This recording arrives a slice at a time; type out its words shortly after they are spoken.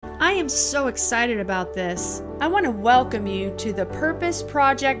I am so excited about this. I want to welcome you to the Purpose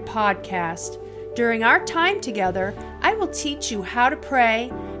Project podcast. During our time together, I will teach you how to pray,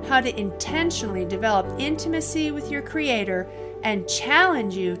 how to intentionally develop intimacy with your Creator, and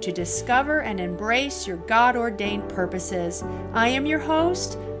challenge you to discover and embrace your God-ordained purposes. I am your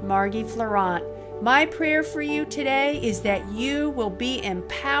host, Margie Florent. My prayer for you today is that you will be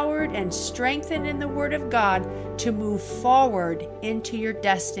empowered and strengthened in the Word of God to move forward into your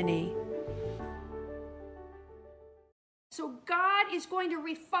destiny. So God is going to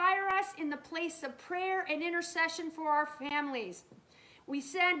refire us in the place of prayer and intercession for our families. We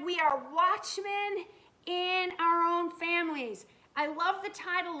said we are watchmen in our own families. I love the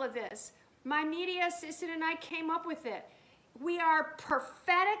title of this. My media assistant and I came up with it. We are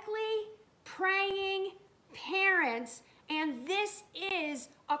prophetically praying parents, and this is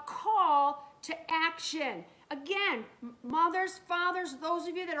a call to action. Again, mothers, fathers, those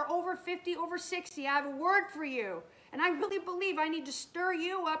of you that are over 50, over 60, I have a word for you. And I really believe I need to stir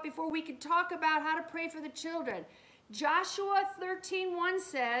you up before we can talk about how to pray for the children. Joshua 13:1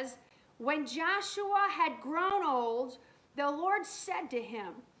 says, when Joshua had grown old, the Lord said to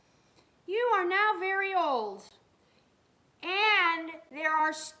him, "You are now very old, and there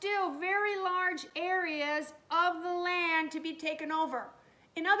are still very large areas of the land to be taken over."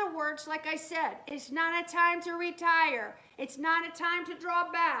 In other words, like I said, it's not a time to retire. It's not a time to draw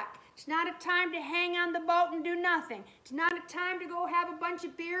back. It's not a time to hang on the boat and do nothing. It's not a time to go have a bunch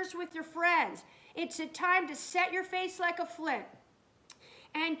of beers with your friends. It's a time to set your face like a flint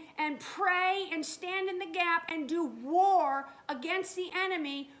and pray and stand in the gap and do war against the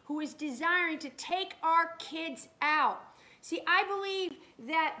enemy who is desiring to take our kids out. See, I believe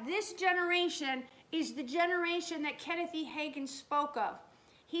that this generation is the generation that Kenneth E. Hagin spoke of.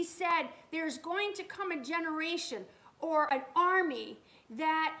 He said there's going to come a generation or an army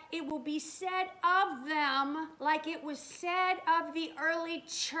that it will be said of them like it was said of the early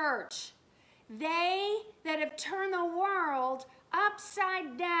church. They that have turned the world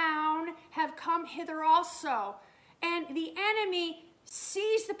upside down have come hither also. And the enemy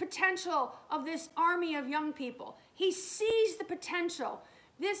sees the potential of this army of young people. He sees the potential.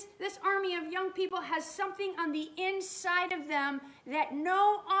 This army of young people has something on the inside of them that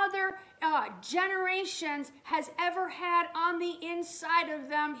no other generations has ever had on the inside of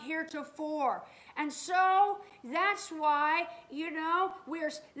them heretofore. And so that's why,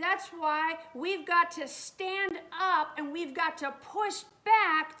 that's why we've got to stand up and we've got to push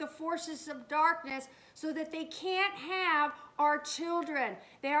back the forces of darkness so that they can't have our children.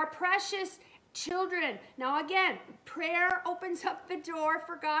 They are precious children. Now again, prayer opens up the door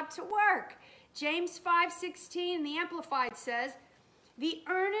for God to work. James 5:16 in the Amplified says, "The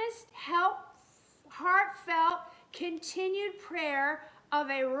earnest, heartfelt, continued prayer of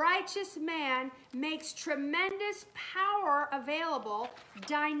a righteous man makes tremendous power available,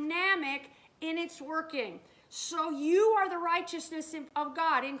 dynamic in its working." So you are the righteousness of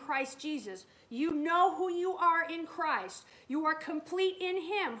God in Christ Jesus. You know who you are in Christ. You are complete in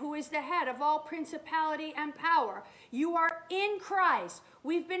Him, who is the head of all principality and power. You are in Christ.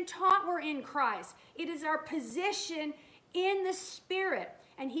 We've been taught we're in Christ. It is our position in the Spirit.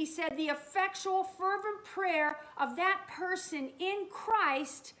 And He said the effectual, fervent prayer of that person in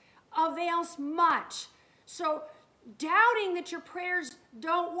Christ avails much. So doubting that your prayers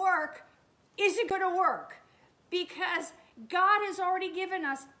don't work isn't going to work, because God has already given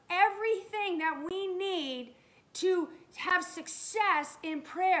us everything that we need to have success in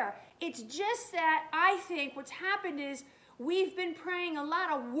prayer. It's just that I think what's happened is we've been praying a lot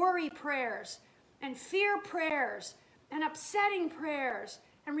of worry prayers and fear prayers and upsetting prayers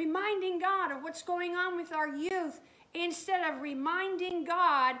and reminding God of what's going on with our youth instead of reminding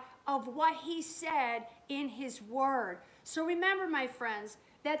God of what He said in His Word. So remember, my friends,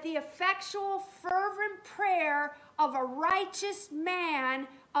 that the effectual, fervent prayer of a righteous man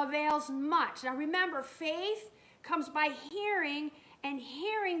avails much. Now remember, faith comes by hearing, and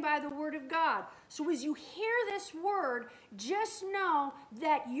hearing by the Word of God. So as you hear this word, just know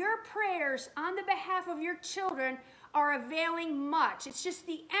that your prayers on the behalf of your children are availing much. It's just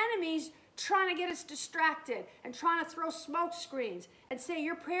the enemy's trying to get us distracted and trying to throw smoke screens and say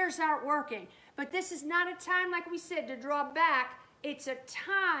your prayers aren't working. But this is not a time, like we said, to draw back. It's a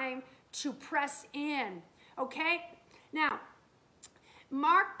time to press in, okay? Now,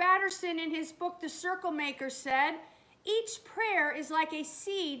 Mark Batterson in his book, The Circle Maker, said, each prayer is like a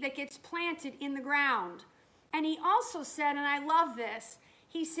seed that gets planted in the ground. And he also said, and I love this,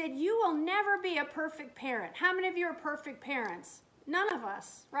 he said, you will never be a perfect parent. How many of you are perfect parents? None of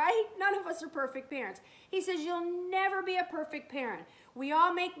us, right? None of us are perfect parents. He says, you'll never be a perfect parent. We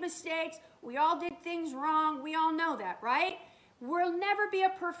all make mistakes. We all did things wrong. We all know that, right? We'll never be a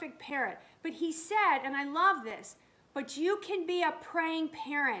perfect parent. But he said, and I love this, but you can be a praying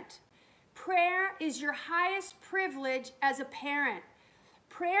parent. Prayer is your highest privilege as a parent.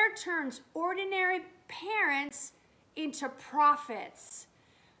 Prayer turns ordinary parents into prophets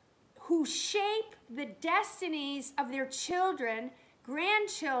who shape the destinies of their children,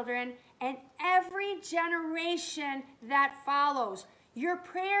 grandchildren, and every generation that follows. Your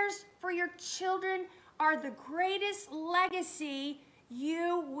prayers for your children are the greatest legacy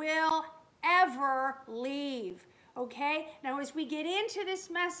you will ever leave. Okay? Now, as we get into this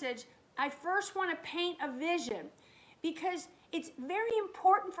message, I first want to paint a vision, because it's very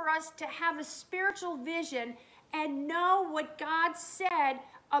important for us to have a spiritual vision and know what God said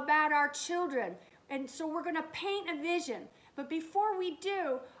about our children. And so we're going to paint a vision. But before we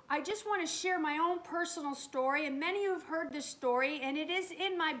do, I just want to share my own personal story. And many of you have heard this story, and it is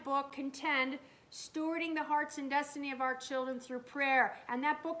in my book, Contend, Stewarding the Hearts and Destiny of Our Children Through Prayer. And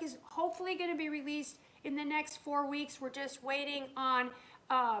that book is hopefully going to be released in the next 4 weeks. We're just waiting on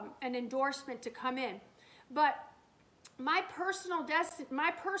an endorsement to come in. But my personal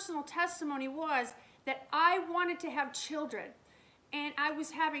testimony was that I wanted to have children, and I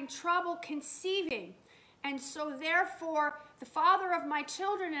was having trouble conceiving. And so therefore, the father of my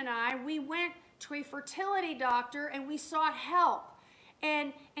children and I, we went to a fertility doctor and we sought help.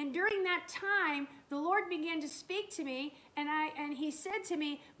 And during that time, the Lord began to speak to me, and he said to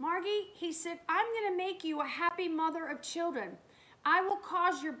me, Margie, he said, I'm going to make you a happy mother of children. I will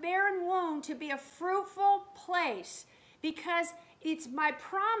cause your barren womb to be a fruitful place, because it's my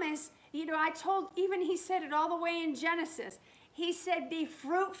promise. You know, he said it all the way in Genesis. He said, be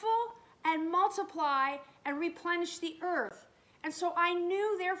fruitful and multiply and replenish the earth. And so I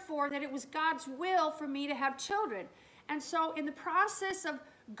knew, therefore, that it was God's will for me to have children. And so in the process of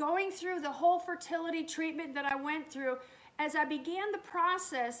going through the whole fertility treatment that I went through, as I began the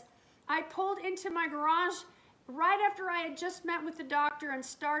process, I pulled into my garage right after I had just met with the doctor and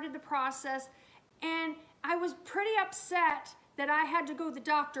started the process, and I was pretty upset that I had to go the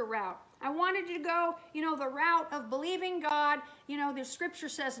doctor route. I wanted to go, the route of believing God. The scripture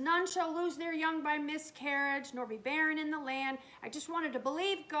says, none shall lose their young by miscarriage, nor be barren in the land. I just wanted to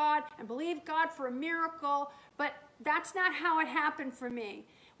believe God and believe God for a miracle, but that's not how it happened for me.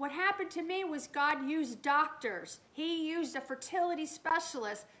 What happened to me was God used doctors. He used a fertility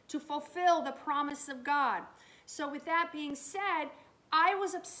specialist to fulfill the promise of God. So with that being said, I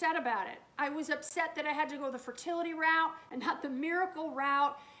was upset about it. I was upset that I had to go the fertility route and not the miracle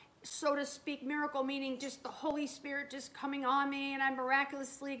route, so to speak. Miracle meaning just the Holy Spirit just coming on me and I'm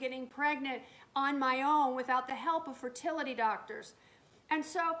miraculously getting pregnant on my own without the help of fertility doctors. And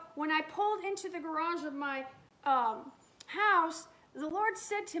so when I pulled into the garage of my house, the Lord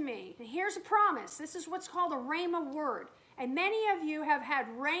said to me, and here's a promise. This is what's called a Rhema word. And many of you have had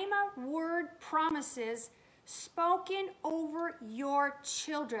Rhema word promises spoken over your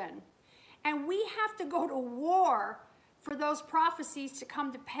children. And we have to go to war for those prophecies to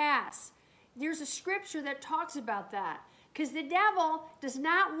come to pass. There's a scripture that talks about that, because the devil does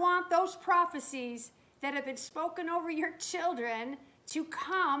not want those prophecies that have been spoken over your children to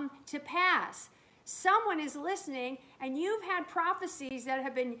come to pass. Someone is listening, and you've had prophecies that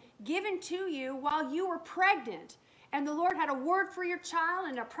have been given to you while you were pregnant. And the Lord had a word for your child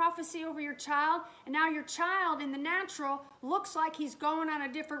and a prophecy over your child. And now your child in the natural looks like he's going on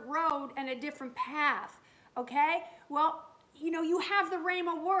a different road and a different path. Okay? Well, you have the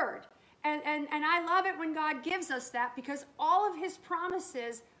Rhema word. And I love it when God gives us that, because all of his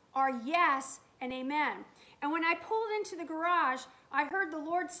promises are yes and amen. And when I pulled into the garage, I heard the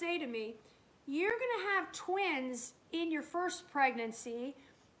Lord say to me, you're going to have twins in your first pregnancy,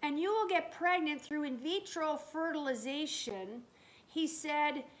 and you will get pregnant through in vitro fertilization. He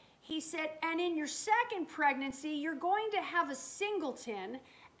said, and in your second pregnancy, you're going to have a singleton,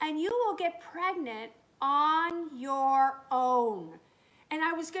 and you will get pregnant on your own. And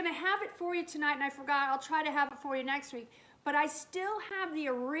I was going to have it for you tonight, and I forgot. I'll try to have it for you next week. But I still have the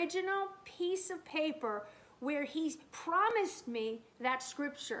original piece of paper where he promised me that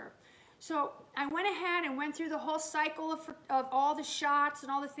scripture. So I went ahead and went through the whole cycle of all the shots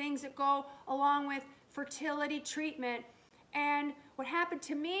and all the things that go along with fertility treatment. And what happened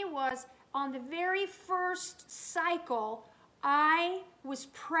to me was, on the very first cycle, I was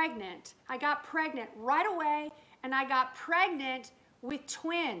pregnant. I got pregnant right away, and I got pregnant with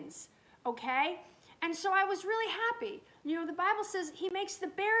twins, okay? And so I was really happy. The Bible says he makes the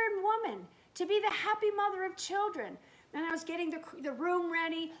barren woman to be the happy mother of children. And I was getting the room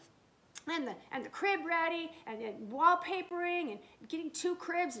ready, and the crib ready, and then wallpapering, and getting 2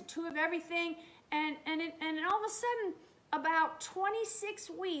 cribs and 2 of everything. And all of a sudden, about 26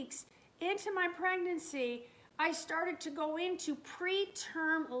 weeks into my pregnancy, I started to go into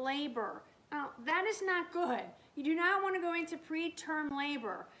preterm labor. Now, that is not good. You do not want to go into preterm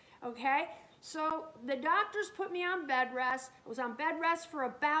labor, okay? So the doctors put me on bed rest. I was on bed rest for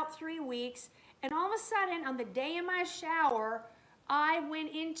about 3 weeks, and all of a sudden, on the day of my shower, I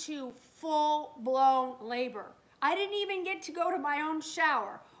went into full-blown labor. I didn't even get to go to my own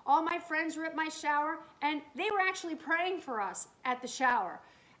shower. All my friends were at my shower, and they were actually praying for us at the shower.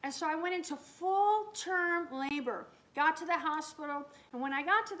 And so I went into full-term labor, got to the hospital, and when I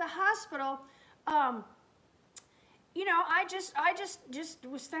got to the hospital, you know, I just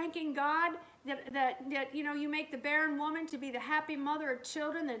was thanking God that you know, you make the barren woman to be the happy mother of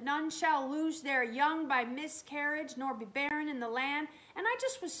children, that none shall lose their young by miscarriage, nor be barren in the land. And I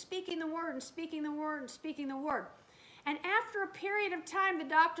just was speaking the word and speaking the word and speaking the word. And after a period of time, the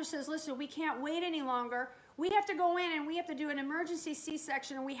doctor says, listen, we can't wait any longer. We have to go in and we have to do an emergency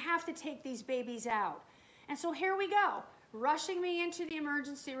C-section, and we have to take these babies out. And so here we go, rushing me into the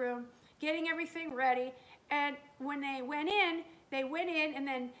emergency room, getting everything ready. And when they went in, and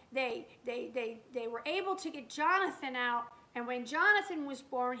then they were able to get Jonathan out. And when Jonathan was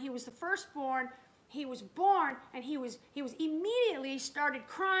born, he was the firstborn. He was born, and he was immediately started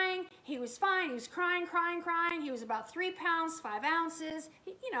crying. He was fine. He was crying. He was about 3 pounds, 5 ounces.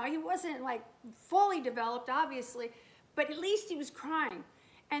 You know, he wasn't like fully developed, obviously, but at least he was crying.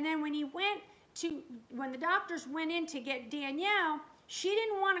 And then when the doctors went in to get Danielle, she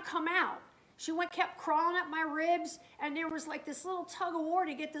didn't want to come out. She kept crawling up my ribs, and there was like this little tug of war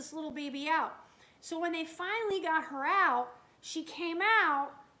to get this little baby out. So when they finally got her out, she came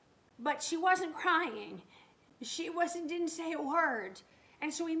out, but she wasn't crying. She didn't say a word.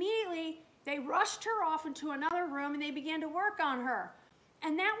 And so immediately they rushed her off into another room, and they began to work on her.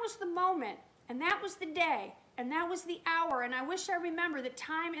 And that was the moment, and that was the day, and that was the hour. And I wish I remember the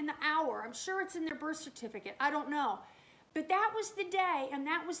time and the hour. I'm sure it's in their birth certificate. I don't know. But that was the day, and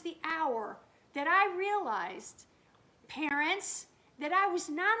that was the hour that I realized, parents, that I was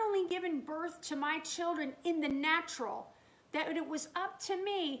not only giving birth to my children in the natural, that it was up to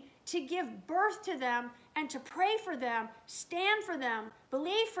me to give birth to them and to pray for them, stand for them,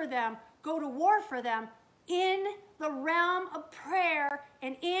 believe for them, go to war for them in the realm of prayer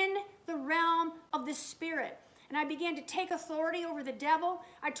and in the realm of the Spirit. And I began to take authority over the devil.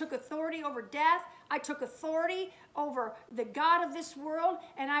 I took authority over death. I took authority over the god of this world,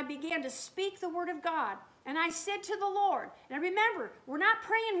 and I began to speak the word of God. And I said to the Lord, and remember, we're not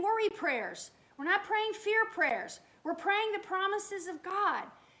praying worry prayers. We're not praying fear prayers. We're praying the promises of God.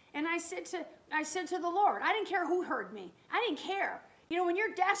 And I said to the Lord, I didn't care who heard me. I didn't care. You know, when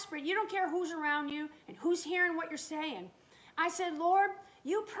you're desperate, you don't care who's around you and who's hearing what you're saying. I said, Lord,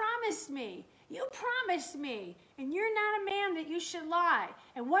 you promised me. You promised me, and you're not a man that you should lie.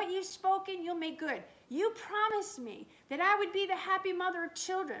 And what you've spoken, you'll make good. You promised me that I would be the happy mother of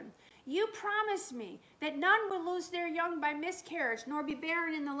children. You promised me that none would lose their young by miscarriage, nor be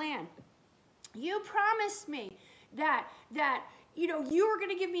barren in the land. You promised me that you know, you were going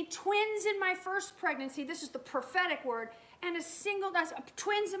to give me twins in my first pregnancy. This is the prophetic word. And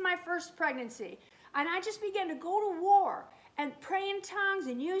twins in my first pregnancy. And I just began to go to war and pray in tongues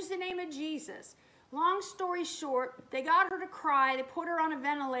and use the name of Jesus. Long story short, they got her to cry. They put her on a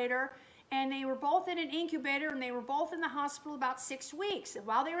ventilator, and they were both in an incubator, and they were both in the hospital about 6 weeks. And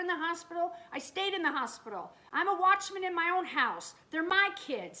while they were in the hospital, I stayed in the hospital. I'm a watchman in my own house. They're my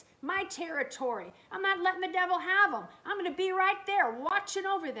kids, my territory. I'm not letting the devil have them. I'm going to be right there watching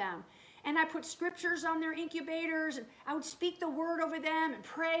over them. And I put scriptures on their incubators, and I would speak the word over them and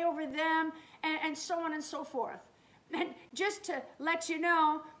pray over them, and so on and so forth. And just to let you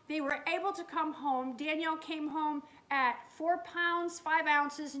know, they were able to come home. Danielle came home at 4 pounds, 5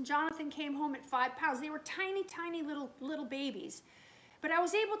 ounces, and Jonathan came home at 5 pounds. They were tiny, tiny little babies. But I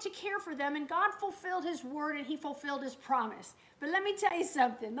was able to care for them, and God fulfilled his word, and he fulfilled his promise. But let me tell you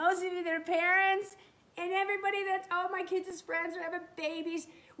something. Those of you that are parents, and everybody that's, oh, my kids' friends are having babies,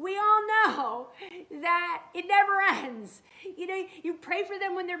 we all know that it never ends. You know, you pray for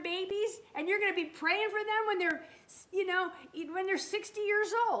them when they're babies, and you're going to be praying for them when they're, you know, when they're 60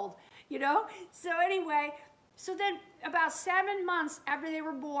 years old, you know. So anyway, so then about 7 months after they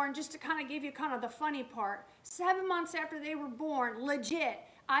were born, just to kind of give you kind of the funny part, 7 months after they were born, legit,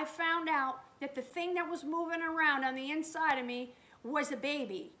 I found out that the thing that was moving around on the inside of me was a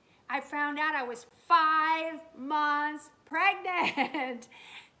baby. I found out I was 5 months pregnant.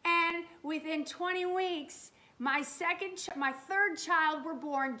 And within 20 weeks, my third child were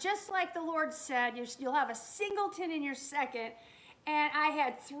born, just like the Lord said. You'll have a singleton in your second. And I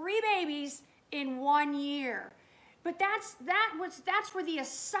had 3 babies in 1 year. But that's where the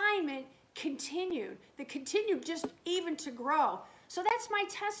assignment continued. It continued just even to grow. So that's my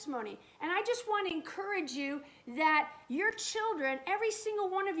testimony. And I just want to encourage you that your children, every single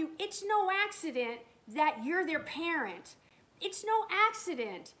one of you, it's no accident that you're their parent. It's no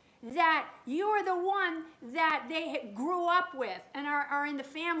accident that you are the one that they grew up with and are in the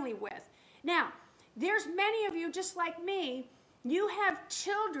family with. Now, there's many of you just like me. You have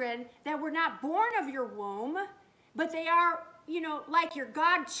children that were not born of your womb, but they are, like your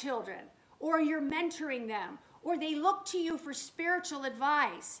godchildren, or you're mentoring them, or they look to you for spiritual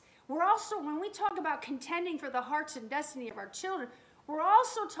advice. We're also, when we talk about contending for the hearts and destiny of our children, we're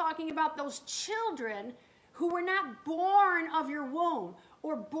also talking about those children who were not born of your womb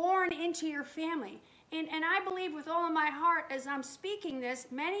or born into your family. And I believe with all of my heart, as I'm speaking this,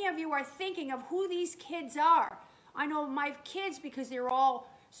 many of you are thinking of who these kids are. I know my kids, because they're all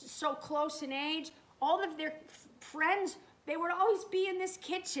so close in age, all of their friends, they would always be in this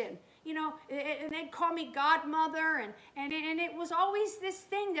kitchen, and they'd call me godmother, and it was always this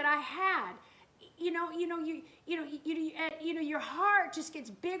thing that I had. Your heart just gets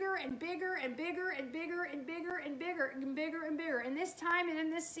bigger and bigger and bigger and bigger and bigger and bigger and bigger and bigger. And this time and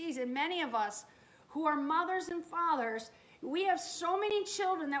in this season, many of us who are mothers and fathers, we have so many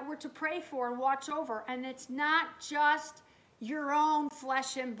children that we're to pray for and watch over, and it's not just your own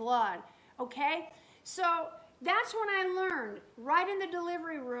flesh and blood, okay? So that's when I learned right in the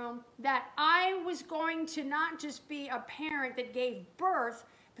delivery room that I was going to not just be a parent that gave birth,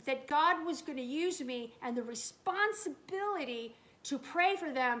 but that God was going to use me and the responsibility to pray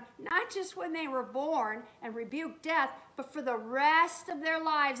for them, not just when they were born and rebuke death, but for the rest of their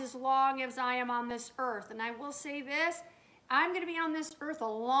lives as long as I am on this earth. And I will say this, I'm going to be on this earth a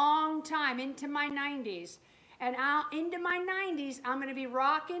long time, into my 90s. And into my 90s, I'm going to be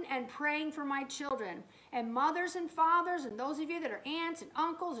rocking and praying for my children. And mothers and fathers, and those of you that are aunts and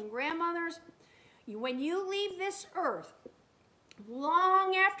uncles and grandmothers, when you leave this earth,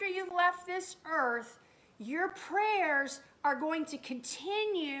 long after you've left this earth, your prayers are going to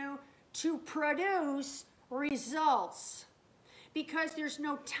continue to produce results, because there's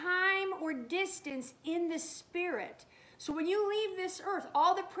no time or distance in the spirit. So when you leave this earth,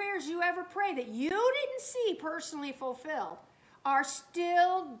 all the prayers you ever pray that you didn't see personally fulfilled are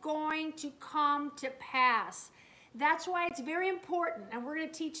still going to come to pass. That's why it's very important, and we're going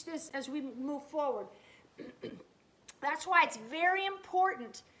to teach this as we move forward. That's why it's very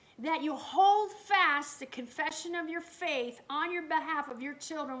important that you hold fast the confession of your faith on your behalf of your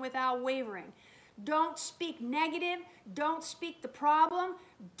children without wavering. Don't speak negative. Don't speak the problem.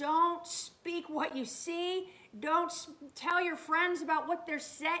 Don't speak what you see. Don't tell your friends about what they're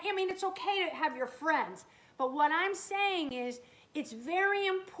saying. I mean, it's okay to have your friends. But what I'm saying is, it's very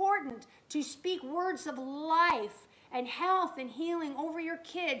important to speak words of life and health and healing over your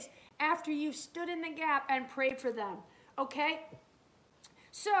kids after you've stood in the gap and prayed for them. Okay?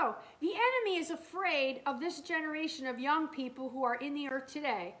 So, the enemy is afraid of this generation of young people who are in the earth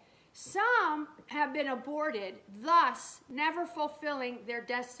today. Some have been aborted, thus never fulfilling their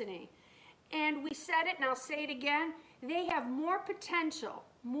destiny. And we said it, and I'll say it again, they have more potential,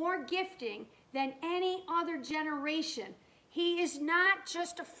 more gifting than any other generation. He is not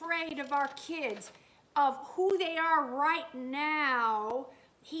just afraid of our kids, of who they are right now.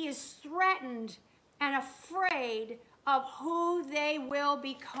 He is threatened and afraid of who they will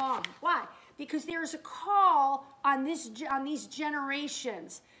become. Why? Because there's a call on these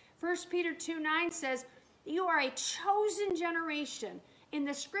generations. 1 Peter 2:9 says, you are a chosen generation. In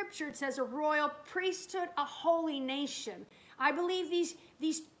the scripture, it says a royal priesthood, a holy nation. I believe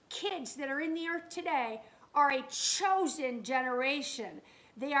these kids that are in the earth today are a chosen generation.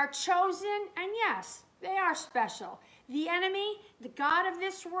 They are chosen, and yes, they are special. The enemy, the God of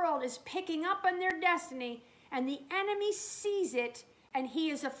this world, is picking up on their destiny, and the enemy sees it, and he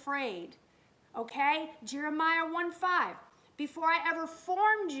is afraid. Okay? Jeremiah 1:5. Before I ever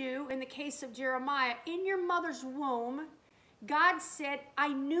formed you, in the case of Jeremiah, in your mother's womb, God said, I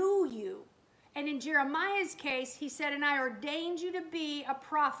knew you. And in Jeremiah's case, he said, and I ordained you to be a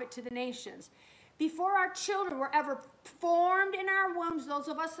prophet to the nations. Before our children were ever formed in our wombs, those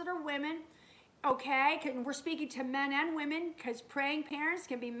of us that are women, okay, we're speaking to men and women, because praying parents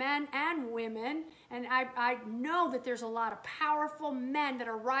can be men and women, and I know that there's a lot of powerful men that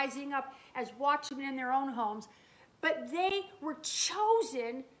are rising up as watchmen in their own homes, but they were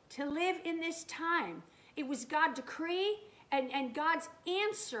chosen to live in this time. It was God's decree and God's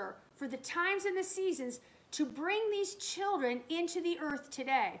answer for the times and the seasons to bring these children into the earth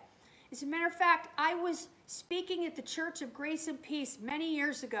today. As a matter of fact, I was speaking at the Church of Grace and Peace many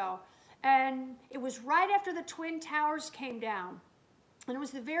years ago, and it was right after the Twin Towers came down. And it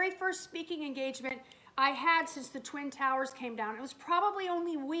was the very first speaking engagement I had since the Twin Towers came down. It was probably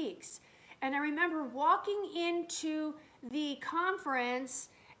only weeks. And I remember walking into the conference,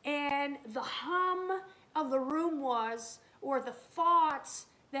 and the hum of the room was, or the thoughts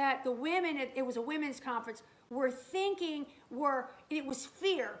that the women, it was a women's conference, were thinking it was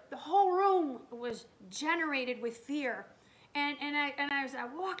fear. The whole room was generated with fear. And I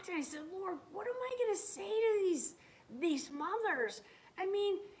walked in, I said, Lord, what am I going to say to these mothers? I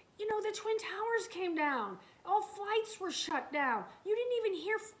mean, you know, the Twin Towers came down. All flights were shut down. You didn't even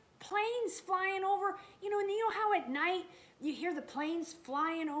hear planes flying over, you know, and you know how at night you hear the planes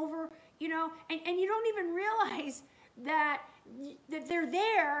flying over, you know, and you don't even realize that they're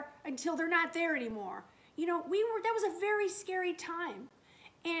there until they're not there anymore. You know, that was a very scary time.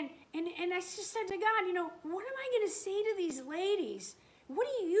 And I just said to God, you know, what am I going to say to these ladies? What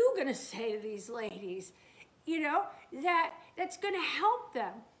are you going to say to these ladies? You know, that's going to help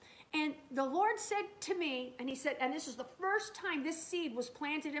them. And the Lord said to me, and he said, and this is the first time this seed was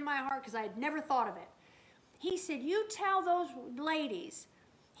planted in my heart because I had never thought of it. He said, you tell those ladies,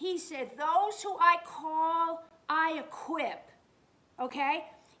 he said, those who I call, I equip. Okay?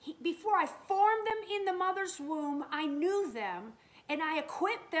 Before I formed them in the mother's womb, I knew them, and I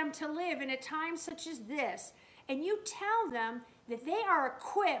equipped them to live in a time such as this. And you tell them that they are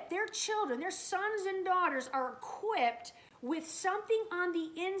equipped, their children, their sons and daughters are equipped with something on the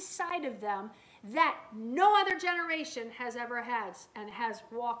inside of them that no other generation has ever had and has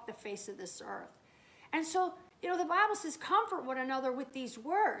walked the face of this earth. And so, you know, the Bible says, comfort one another with these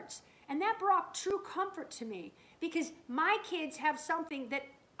words. And that brought true comfort to me because my kids have something that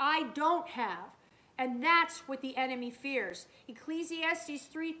I don't have. And that's what the enemy fears. Ecclesiastes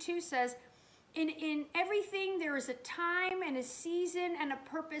 3:2 says, in everything there is a time and a season and a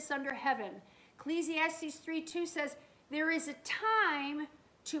purpose under heaven. Ecclesiastes 3:2 says, there is a time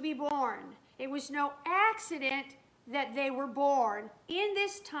to be born. It was no accident that they were born in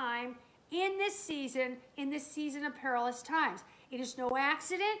this time, in this season of perilous times. It is no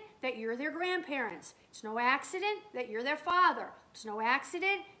accident that you're their grandparents. It's no accident that you're their father. It's no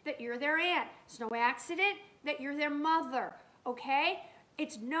accident that you're their aunt. It's no accident that you're their mother, okay?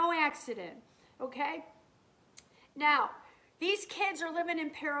 It's no accident, okay? Now, these kids are living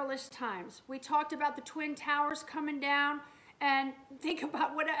in perilous times. We talked about the Twin Towers coming down, and think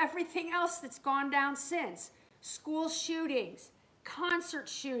about everything else that's gone down since. School shootings, concert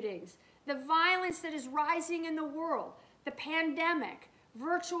shootings, the violence that is rising in the world, the pandemic,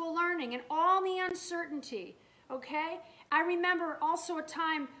 virtual learning, and all the uncertainty, okay? I remember also a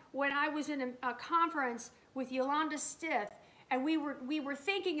time when I was in a conference with Yolanda Stith, and we were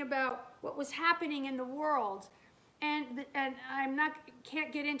thinking about what was happening in the world. And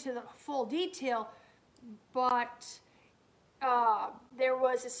can't get into the full detail, but there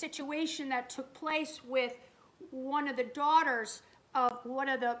was a situation that took place with one of the daughters of one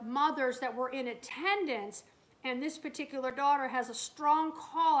of the mothers that were in attendance, and this particular daughter has a strong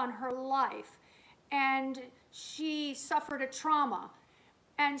call on her life, and she suffered a trauma.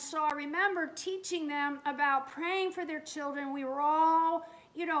 And so I remember teaching them about praying for their children. We were all,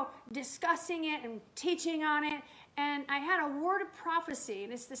 you know, discussing it and teaching on it. And I had a word of prophecy,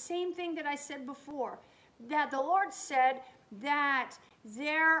 and it's the same thing that I said before, that the Lord said that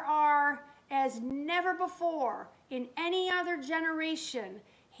there are, as never before in any other generation,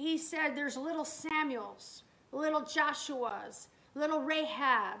 he said there's little Samuels, little Joshuas, little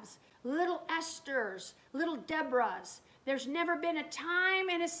Rahabs, little Esthers, little Deborahs. There's never been a time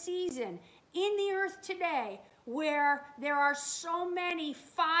and a season in the earth today where there are so many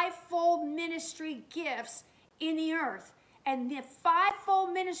fivefold ministry gifts in the earth. And the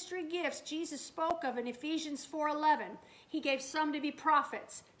fivefold ministry gifts Jesus spoke of in Ephesians 4:11. He gave some to be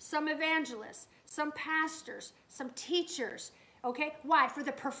prophets, some evangelists, some pastors, some teachers. Okay, why? For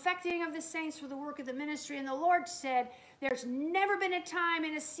the perfecting of the saints, for the work of the ministry. And the Lord said, there's never been a time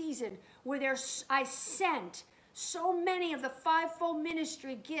and a season where I sent so many of the fivefold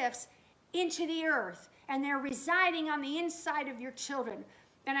ministry gifts into the earth, and they're residing on the inside of your children.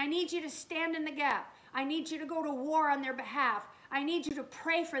 And I need you to stand in the gap. I need you to go to war on their behalf. I need you to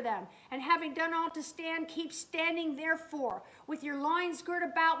pray for them. And having done all to stand, keep standing therefore, with your loins girt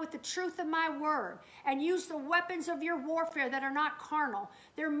about with the truth of my word, and use the weapons of your warfare that are not carnal.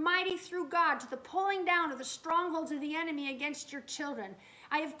 They're mighty through God to the pulling down of the strongholds of the enemy against your children.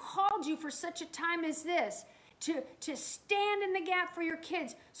 I have called you for such a time as this. to stand in the gap for your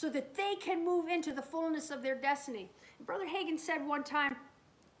kids so that they can move into the fullness of their destiny. Brother Hagin said one time,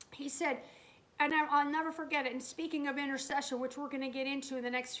 he said, and I'll never forget it, and speaking of intercession, which we're going to get into in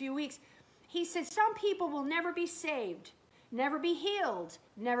the next few weeks, he said, some people will never be saved, never be healed,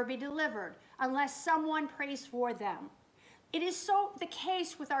 never be delivered, unless someone prays for them. It is so the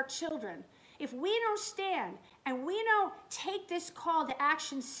case with our children. If we don't stand and we don't take this call to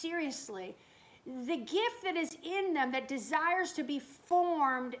action seriously, the gift that is in them that desires to be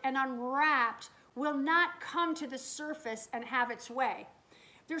formed and unwrapped will not come to the surface and have its way.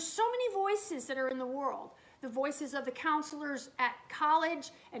 There's so many voices that are in the world. The voices of the counselors at college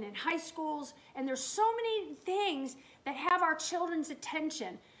and in high schools, and there's so many things that have our children's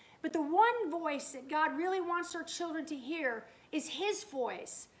attention. But the one voice that God really wants our children to hear is his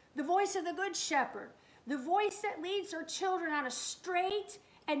voice, the voice of the Good Shepherd, the voice that leads our children on a straight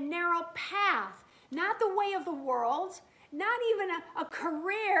and narrow path, not the way of the world, not even a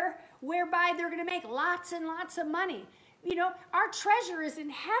career whereby they're going to make lots and lots of money. You know, our treasure is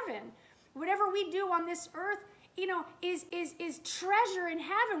in heaven. Whatever we do on this earth, you know, is treasure in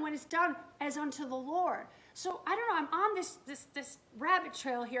heaven when it's done as unto the Lord. So I don't know, I'm on this rabbit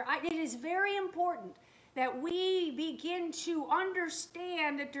trail here. It is very important that we begin to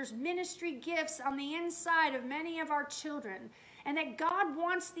understand that there's ministry gifts on the inside of many of our children, and that God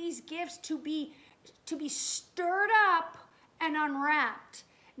wants these gifts to be stirred up and unwrapped.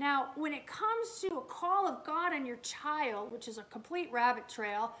 Now, when it comes to a call of God on your child, which is a complete rabbit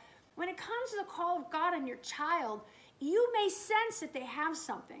trail, when it comes to the call of God on your child, you may sense that they have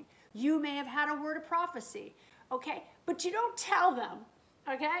something. You may have had a word of prophecy, okay? But you don't tell them,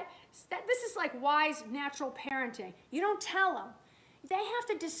 okay? This is like wise natural parenting. You don't tell them. They have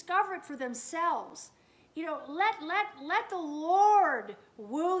to discover it for themselves. You know, let the Lord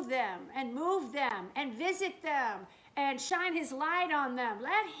woo them and move them and visit them and shine his light on them.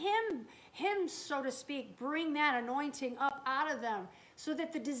 Let him, so to speak, bring that anointing up out of them so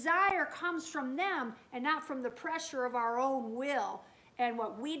that the desire comes from them and not from the pressure of our own will and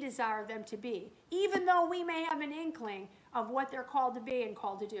what we desire them to be, even though we may have an inkling of what they're called to be and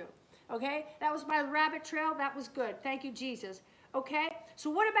called to do. Okay? That was my rabbit trail. That was good. Thank you, Jesus. Okay? So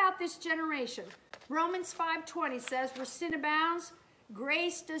what about this generation? Romans 5:20 says, where sin abounds,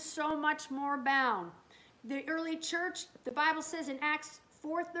 grace does so much more abound. The early church, the Bible says in Acts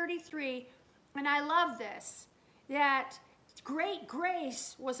 4:33, and I love this, that great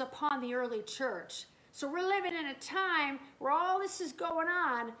grace was upon the early church. So we're living in a time where all this is going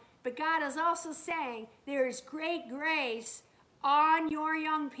on, but God is also saying there is great grace on your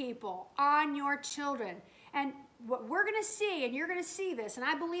young people, on your children. And what we're going to see, and you're going to see this, and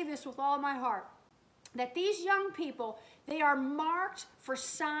I believe this with all my heart, that these young people, they are marked for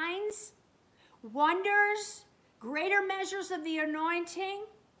signs, wonders, greater measures of the anointing,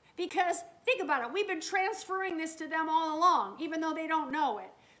 because think about it, we've been transferring this to them all along, even though they don't know it,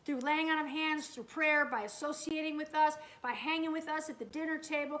 through laying on of hands, through prayer, by associating with us, by hanging with us at the dinner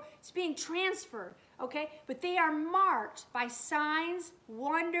table. It's being transferred, okay? But they are marked by signs,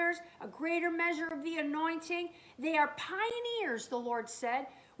 wonders, a greater measure of the anointing. They are pioneers, the Lord said,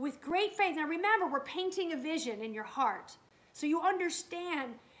 with great faith. Now remember, we're painting a vision in your heart, so you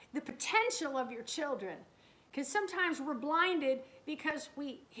understand the potential of your children. Because sometimes we're blinded because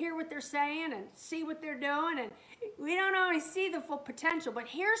we hear what they're saying and see what they're doing, and we don't always see the full potential. But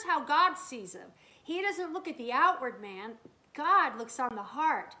here's how God sees them. He doesn't look at the outward man. God looks on the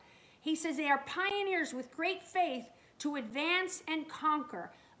heart. He says they are pioneers with great faith to advance and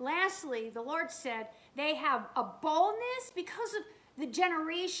conquer. Lastly, the Lord said they have a boldness because of the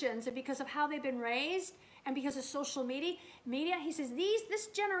generations and because of how they've been raised and because of social media. He says this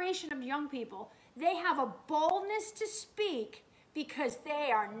generation of young people, they have a boldness to speak because they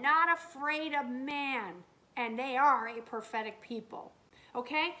are not afraid of man, and they are a prophetic people.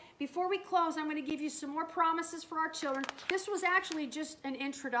 Okay? Before we close, I'm going to give you some more promises for our children. This was actually just an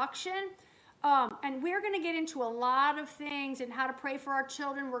introduction, and we're going to get into a lot of things and how to pray for our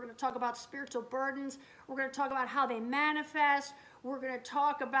children. We're going to talk about spiritual burdens. We're going to talk about how they manifest. We're going to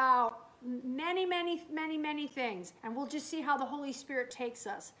talk about many things, and we'll just see how the Holy Spirit takes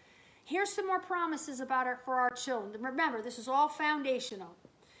us. Here's some more promises for our children. Remember, this is all foundational.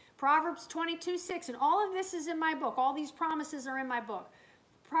 Proverbs 22:6, and all of this is in my book. All these promises are in my book.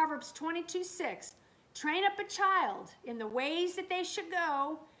 Proverbs 22:6, train up a child in the ways that they should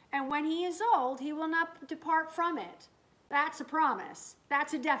go, and when he is old, he will not depart from it. That's a promise.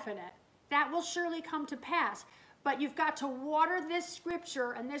 That's a definite. That will surely come to pass. But you've got to water this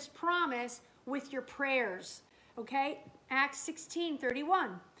scripture and this promise with your prayers. Okay? Acts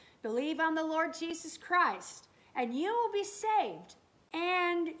 16:31. Believe on the Lord Jesus Christ, and you will be saved,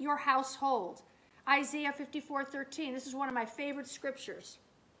 and your household. Isaiah 54:13. This is one of my favorite scriptures.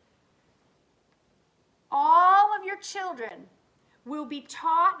 All of your children will be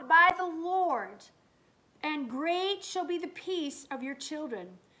taught by the Lord, and great shall be the peace of your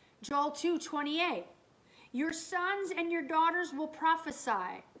children. Joel 2:28. Your sons and your daughters will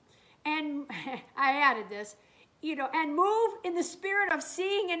prophesy. And I added this, and move in the spirit of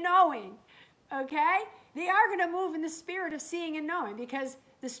seeing and knowing. Okay? They are going to move in the spirit of seeing and knowing, because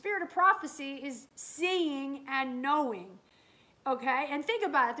the spirit of prophecy is seeing and knowing. Okay? And think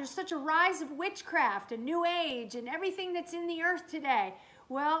about it. There's such a rise of witchcraft and New Age and everything that's in the earth today.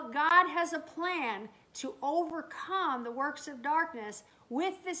 Well, God has a plan to overcome the works of darkness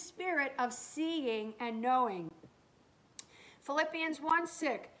with the spirit of seeing and knowing. Philippians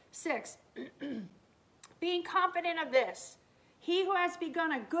 1:6. Being confident of this, he who has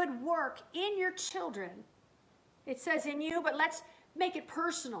begun a good work in your children, it says in you, but let's make it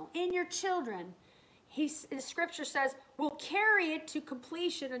personal, in your children, the scripture says, will carry it to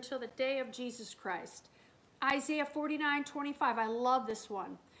completion until the day of Jesus Christ. Isaiah 49:25. I love this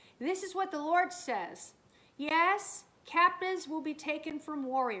one. This is what the Lord says. Yes, captives will be taken from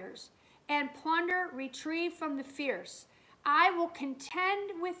warriors, and plunder retrieved from the fierce. I will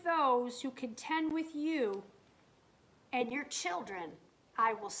contend with those who contend with you, and your children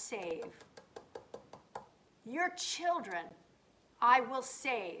I will save. Your children I will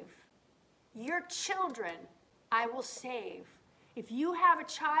save. Your children I will save. If you have a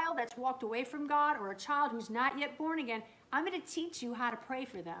child that's walked away from God, or a child who's not yet born again, I'm going to teach you how to pray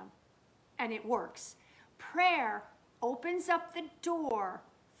for them. And it works. Prayer opens up the door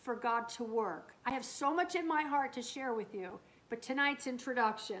for God to work. I have so much in my heart to share with you, but tonight's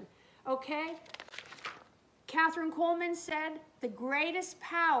introduction. Okay? Catherine Coleman said, the greatest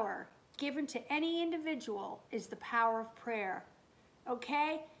power given to any individual is the power of prayer.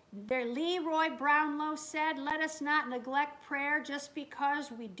 Okay? Leroy Brownlow said, let us not neglect prayer just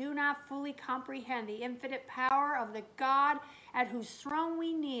because we do not fully comprehend the infinite power of the God at whose throne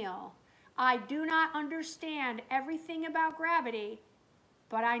we kneel. I do not understand everything about gravity,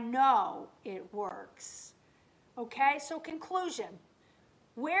 but I know it works. Okay, so conclusion.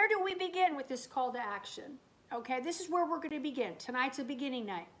 Where do we begin with this call to action? Okay, this is where we're going to begin. Tonight's a beginning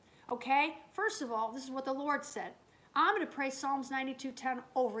night. Okay, first of all, this is what the Lord said. I'm going to pray Psalms 92:10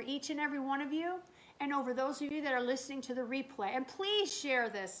 over each and every one of you, and over those of you that are listening to the replay. And please share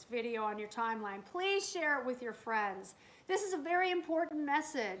this video on your timeline. Please share it with your friends. This is a very important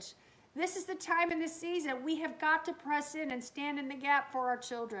message. This is the time in this season we have got to press in and stand in the gap for our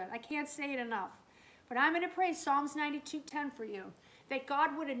children. I can't say it enough. But I'm going to pray Psalms 92:10 for you, that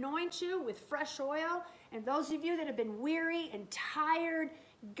God would anoint you with fresh oil, and those of you that have been weary and tired,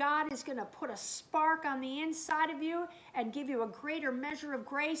 God is going to put a spark on the inside of you and give you a greater measure of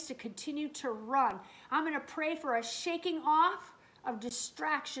grace to continue to run. I'm going to pray for a shaking off of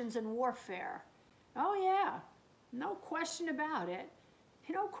distractions and warfare. Oh yeah, no question about it.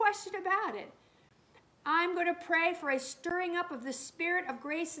 No question about it. I'm going to pray for a stirring up of the spirit of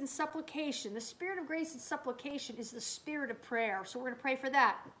grace and supplication. The spirit of grace and supplication is the spirit of prayer. So we're going to pray for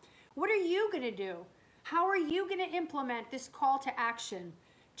that. What are you going to do? How are you going to implement this call to action?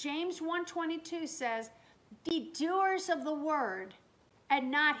 James 1:22 says, be doers of the word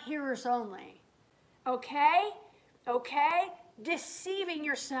and not hearers only. Okay? Okay? Deceiving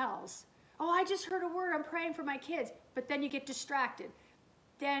yourselves. Oh, I just heard a word. I'm praying for my kids. But then you get distracted.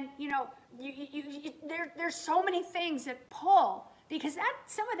 Then, there's so many things that pull, because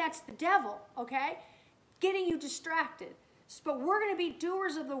some of that's the devil, okay? Getting you distracted. But we're going to be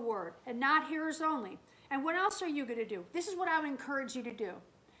doers of the word and not hearers only. And what else are you going to do? This is what I would encourage you to do.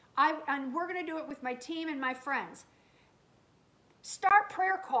 And we're going to do it with my team and my friends. Start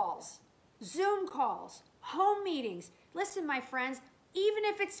prayer calls, Zoom calls, home meetings. Listen, my friends, even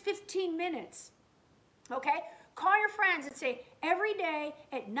if it's 15 minutes, okay? Call your friends and say, every day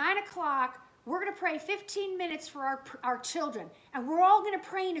at 9 o'clock, we're going to pray 15 minutes for our children. And we're all going to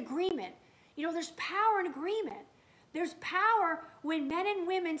pray in agreement. There's power in agreement. There's power when men and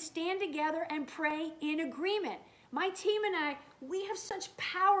women stand together and pray in agreement. My team and I, we have such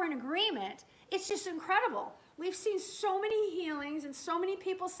power in agreement. It's just incredible. We've seen so many healings and so many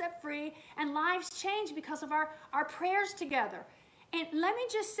people set free and lives change because of our prayers together. And let me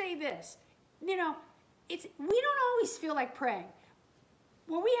just say this, we don't always feel like praying.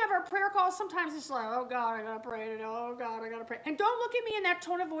 When we have our prayer calls, sometimes it's like, oh God, I gotta pray. Oh God, I gotta pray. And don't look at me in that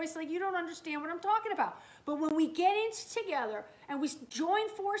tone of voice like you don't understand what I'm talking about. But when we get in together and we join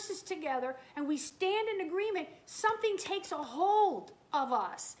forces together and we stand in agreement, something takes a hold of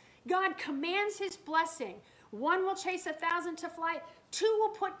us. God commands his blessing. One will chase 1,000 to flight. Two will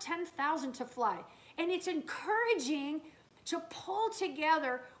put 10,000 to flight. And it's encouraging to pull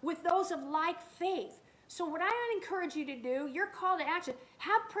together with those of like faith. So what I encourage you to do, your call to action,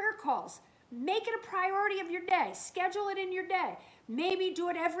 have prayer calls. Make it a priority of your day. Schedule it in your day. Maybe do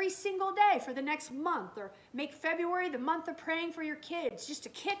it every single day for the next month, or make February the month of praying for your kids, just to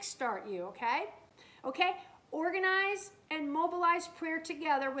kickstart you, okay? Okay? Organize and mobilize prayer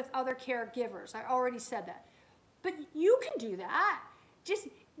together with other caregivers. I already said that. But you can do that. Just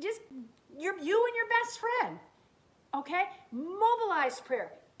you and your best friend. Okay? Mobilize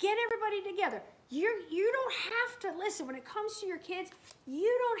prayer. Get everybody together. You don't have to, listen, when it comes to your kids,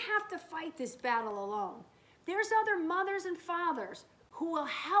 you don't have to fight this battle alone. There's other mothers and fathers who will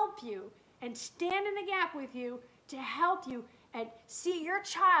help you and stand in the gap with you to help you and see your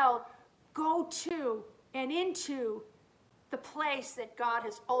child go to and into the place that God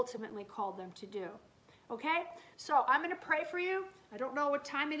has ultimately called them to do. Okay? So I'm going to pray for you. I don't know what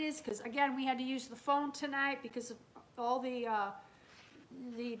time it is because, again, we had to use the phone tonight because of all the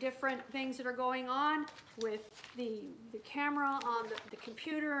different things that are going on with the camera on the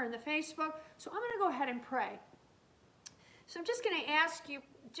computer and the Facebook. So I'm going to go ahead and pray. So I'm just going to ask you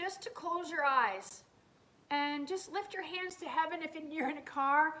just to close your eyes and just lift your hands to heaven if you're in a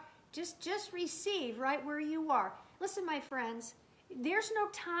car. Just receive right where you are. Listen, my friends, there's no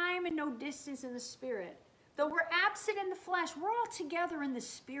time and no distance in the Spirit. Though we're absent in the flesh, we're all together in the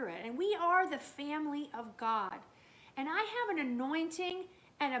Spirit, and we are the family of God. And I have an anointing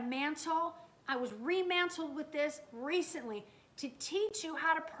and a mantle. I was remantled with this recently to teach you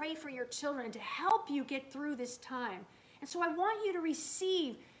how to pray for your children, to help you get through this time. And so I want you to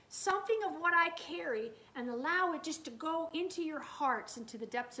receive something of what I carry and allow it just to go into your hearts, into the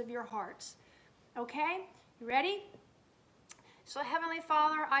depths of your hearts. Okay? You ready? So Heavenly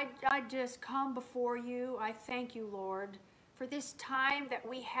Father, I just come before you. I thank you, Lord, for this time that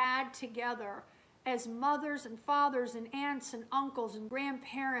we had together as mothers and fathers and aunts and uncles and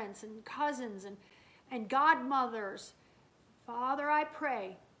grandparents and cousins and godmothers. Father, I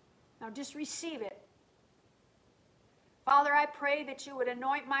pray. Now just receive it. Father, I pray that you would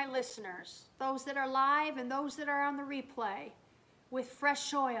anoint my listeners, those that are live and those that are on the replay, with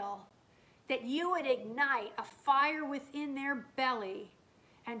fresh oil, that you would ignite a fire within their belly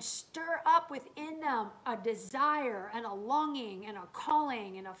and stir up within them a desire and a longing and a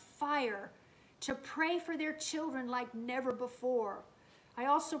calling and a fire to pray for their children like never before. I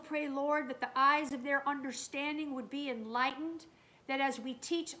also pray, Lord, that the eyes of their understanding would be enlightened, that as we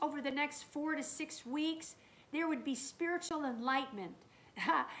teach over the next 4 to 6 weeks, there would be spiritual enlightenment,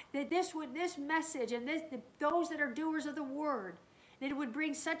 that this message and those that are doers of the word, that it would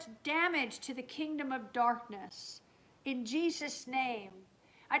bring such damage to the kingdom of darkness. In Jesus' name,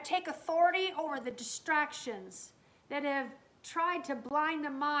 I take authority over the distractions that have tried to blind the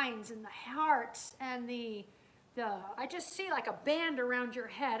minds and the hearts and I just see like a band around your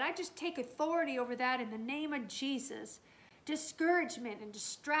head. I just take authority over that in the name of Jesus. Discouragement and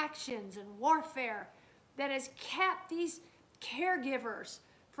distractions and warfare that has kept these caregivers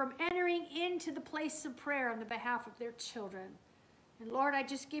from entering into the place of prayer on the behalf of their children. And Lord, I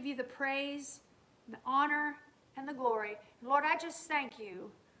just give you the praise, the honor, and the glory. And Lord, I just thank you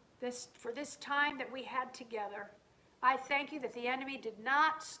for this time that we had together. I thank you that the enemy did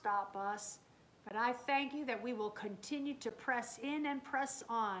not stop us, but I thank you that we will continue to press in and press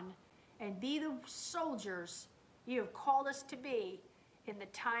on and be the soldiers you have called us to be in the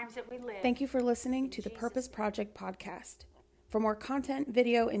times that we live. Thank you for listening to the Purpose Project podcast. For more content,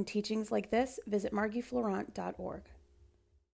 video, and teachings like this, visit margieflorent.org.